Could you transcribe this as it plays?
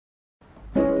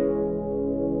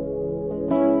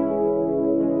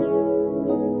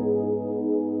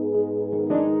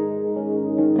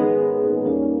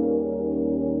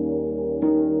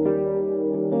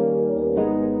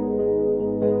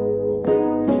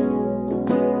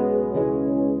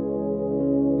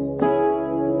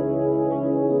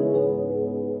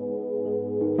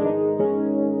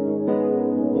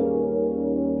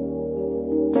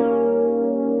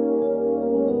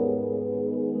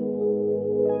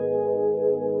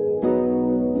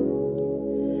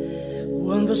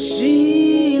And the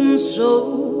scene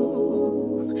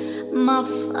so my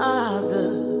father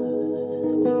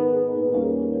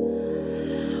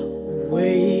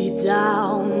way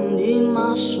down in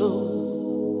my soul,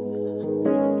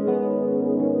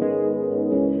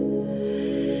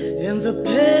 and the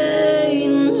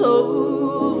pain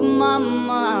of my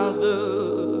mother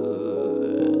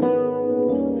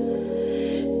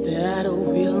that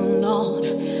will not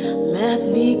let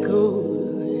me go.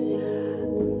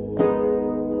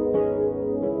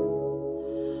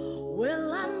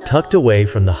 Tucked away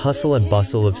from the hustle and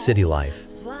bustle of city life,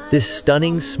 this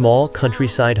stunning small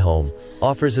countryside home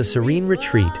offers a serene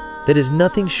retreat that is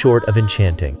nothing short of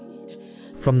enchanting.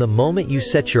 From the moment you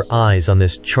set your eyes on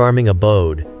this charming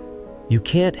abode, you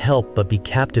can't help but be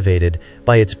captivated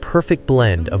by its perfect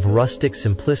blend of rustic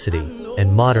simplicity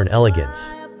and modern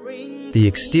elegance. The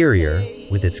exterior,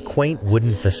 with its quaint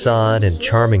wooden façade and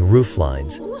charming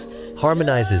rooflines,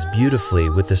 harmonizes beautifully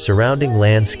with the surrounding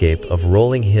landscape of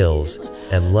rolling hills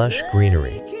and lush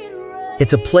greenery.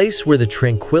 It's a place where the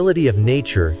tranquility of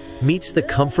nature meets the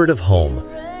comfort of home,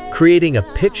 creating a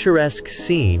picturesque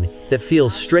scene that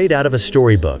feels straight out of a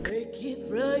storybook. Make it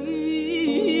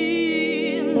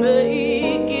rain,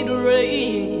 make it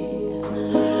rain,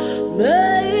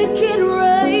 make it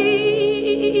rain.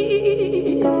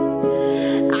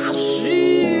 I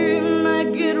see,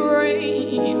 make it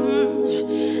rain,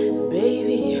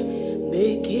 baby,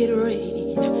 make it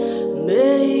rain,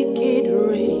 make it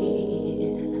rain.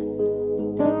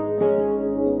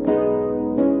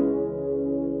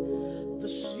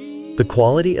 The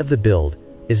quality of the build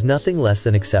is nothing less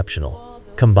than exceptional,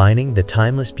 combining the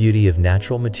timeless beauty of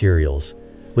natural materials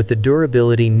with the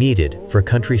durability needed for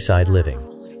countryside living.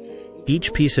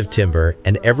 Each piece of timber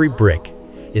and every brick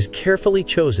is carefully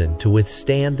chosen to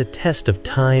withstand the test of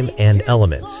time and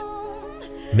elements,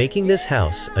 making this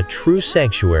house a true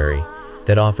sanctuary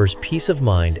that offers peace of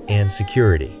mind and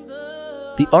security.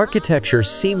 The architecture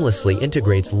seamlessly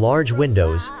integrates large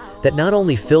windows that not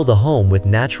only fill the home with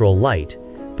natural light,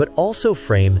 but also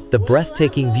frame the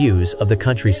breathtaking views of the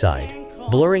countryside,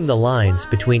 blurring the lines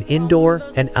between indoor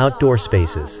and outdoor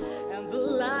spaces. And the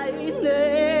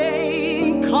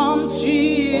lightning comes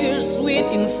tears sweet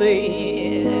and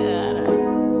fair.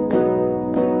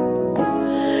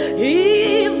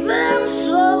 Even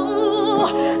so,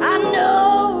 I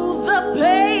know the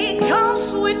pain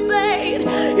comes with pain.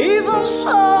 Even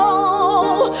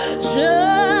so,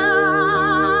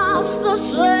 just the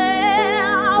same.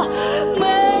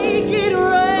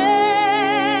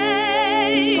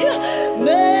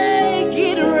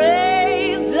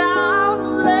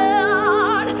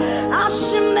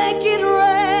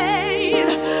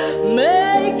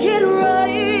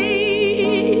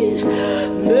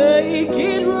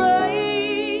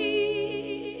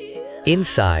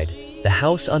 Inside, the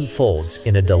house unfolds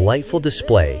in a delightful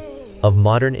display of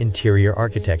modern interior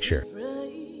architecture.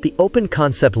 The open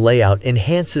concept layout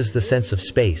enhances the sense of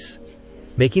space,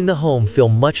 making the home feel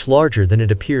much larger than it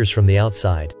appears from the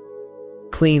outside.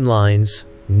 Clean lines,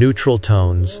 neutral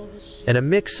tones, and a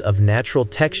mix of natural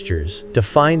textures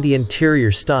define the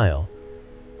interior style,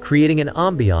 creating an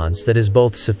ambiance that is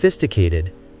both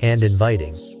sophisticated and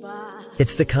inviting.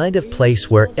 It's the kind of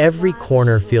place where every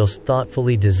corner feels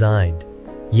thoughtfully designed,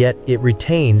 yet it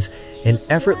retains an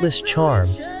effortless charm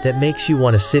that makes you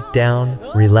want to sit down,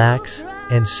 relax,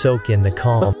 and soak in the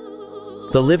calm.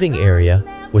 The living area,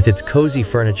 with its cozy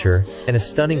furniture and a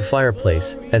stunning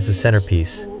fireplace as the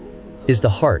centerpiece, is the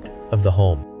heart of the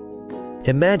home.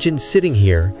 Imagine sitting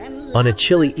here on a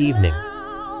chilly evening,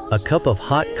 a cup of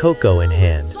hot cocoa in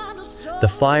hand, the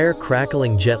fire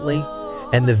crackling gently,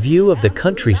 and the view of the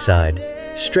countryside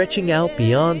stretching out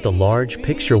beyond the large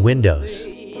picture windows.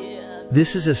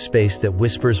 This is a space that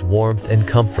whispers warmth and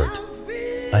comfort,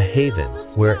 a haven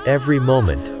where every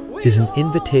moment is an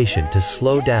invitation to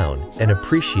slow down and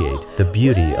appreciate the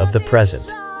beauty of the present.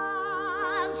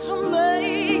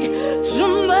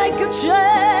 To make a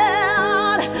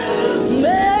child,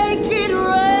 make it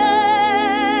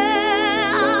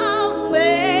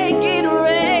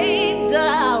rain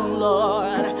down,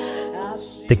 Lord.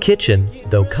 The kitchen,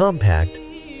 though compact,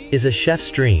 is a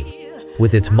chef's dream.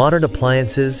 With its modern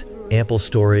appliances, ample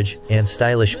storage, and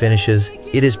stylish finishes,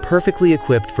 it is perfectly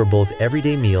equipped for both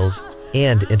everyday meals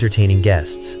and entertaining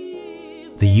guests.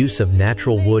 The use of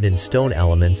natural wood and stone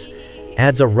elements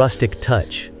adds a rustic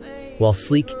touch, while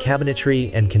sleek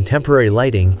cabinetry and contemporary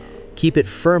lighting keep it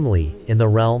firmly in the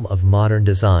realm of modern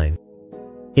design.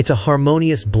 It's a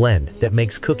harmonious blend that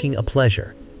makes cooking a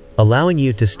pleasure, allowing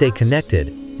you to stay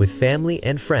connected with family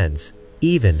and friends,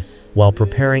 even while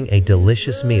preparing a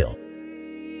delicious meal.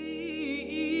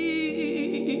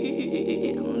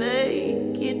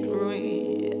 Make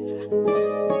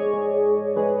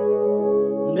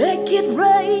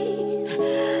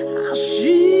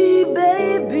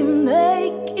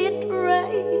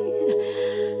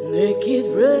make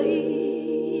it rain.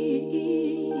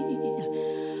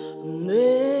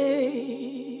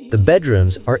 The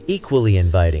bedrooms are equally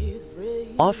inviting,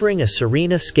 offering a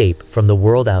serene escape from the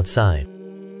world outside.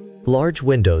 Large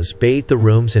windows bathe the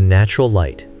rooms in natural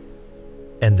light,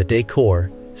 and the decor,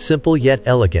 simple yet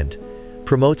elegant,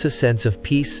 promotes a sense of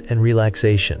peace and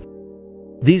relaxation.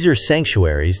 These are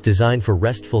sanctuaries designed for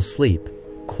restful sleep,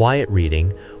 quiet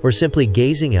reading, or simply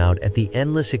gazing out at the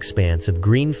endless expanse of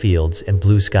green fields and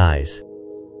blue skies.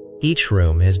 Each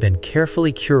room has been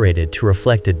carefully curated to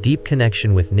reflect a deep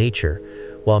connection with nature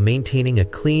while maintaining a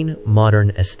clean,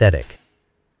 modern aesthetic.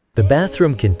 The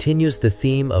bathroom continues the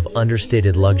theme of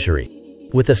understated luxury.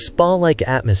 With a spa-like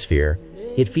atmosphere,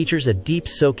 it features a deep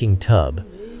soaking tub,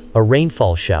 a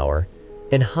rainfall shower,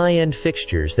 and high-end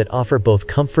fixtures that offer both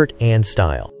comfort and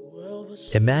style.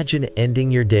 Imagine ending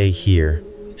your day here,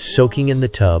 soaking in the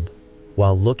tub,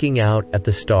 while looking out at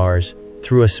the stars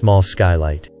through a small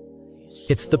skylight.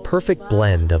 It's the perfect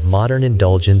blend of modern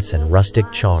indulgence and rustic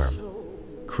charm,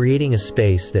 creating a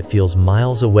space that feels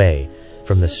miles away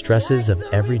from the stresses of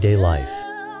everyday life.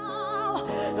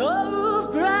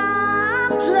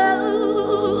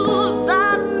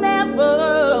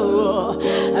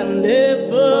 I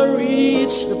never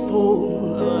reached the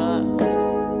pole,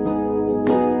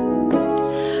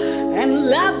 and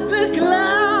let the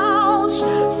clouds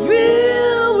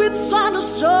fill with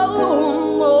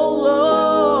thunderstorm, oh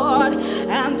Lord,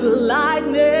 and the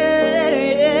lightning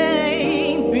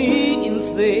be in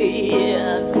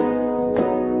fades,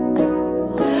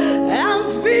 and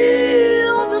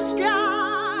fill the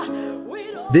sky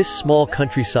with all. This small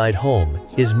countryside home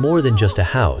is more than just a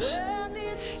house.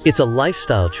 It's a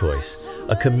lifestyle choice,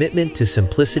 a commitment to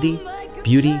simplicity,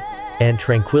 beauty, and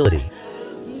tranquility.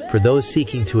 For those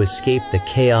seeking to escape the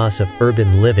chaos of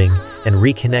urban living and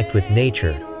reconnect with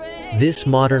nature, this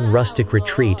modern rustic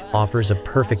retreat offers a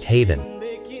perfect haven.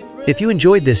 If you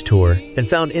enjoyed this tour and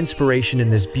found inspiration in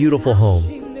this beautiful home,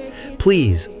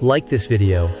 please like this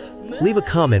video, leave a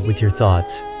comment with your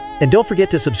thoughts, and don't forget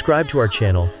to subscribe to our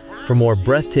channel for more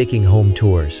breathtaking home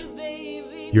tours.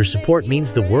 Your support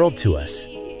means the world to us,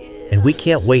 and we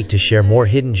can't wait to share more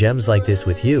hidden gems like this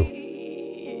with you.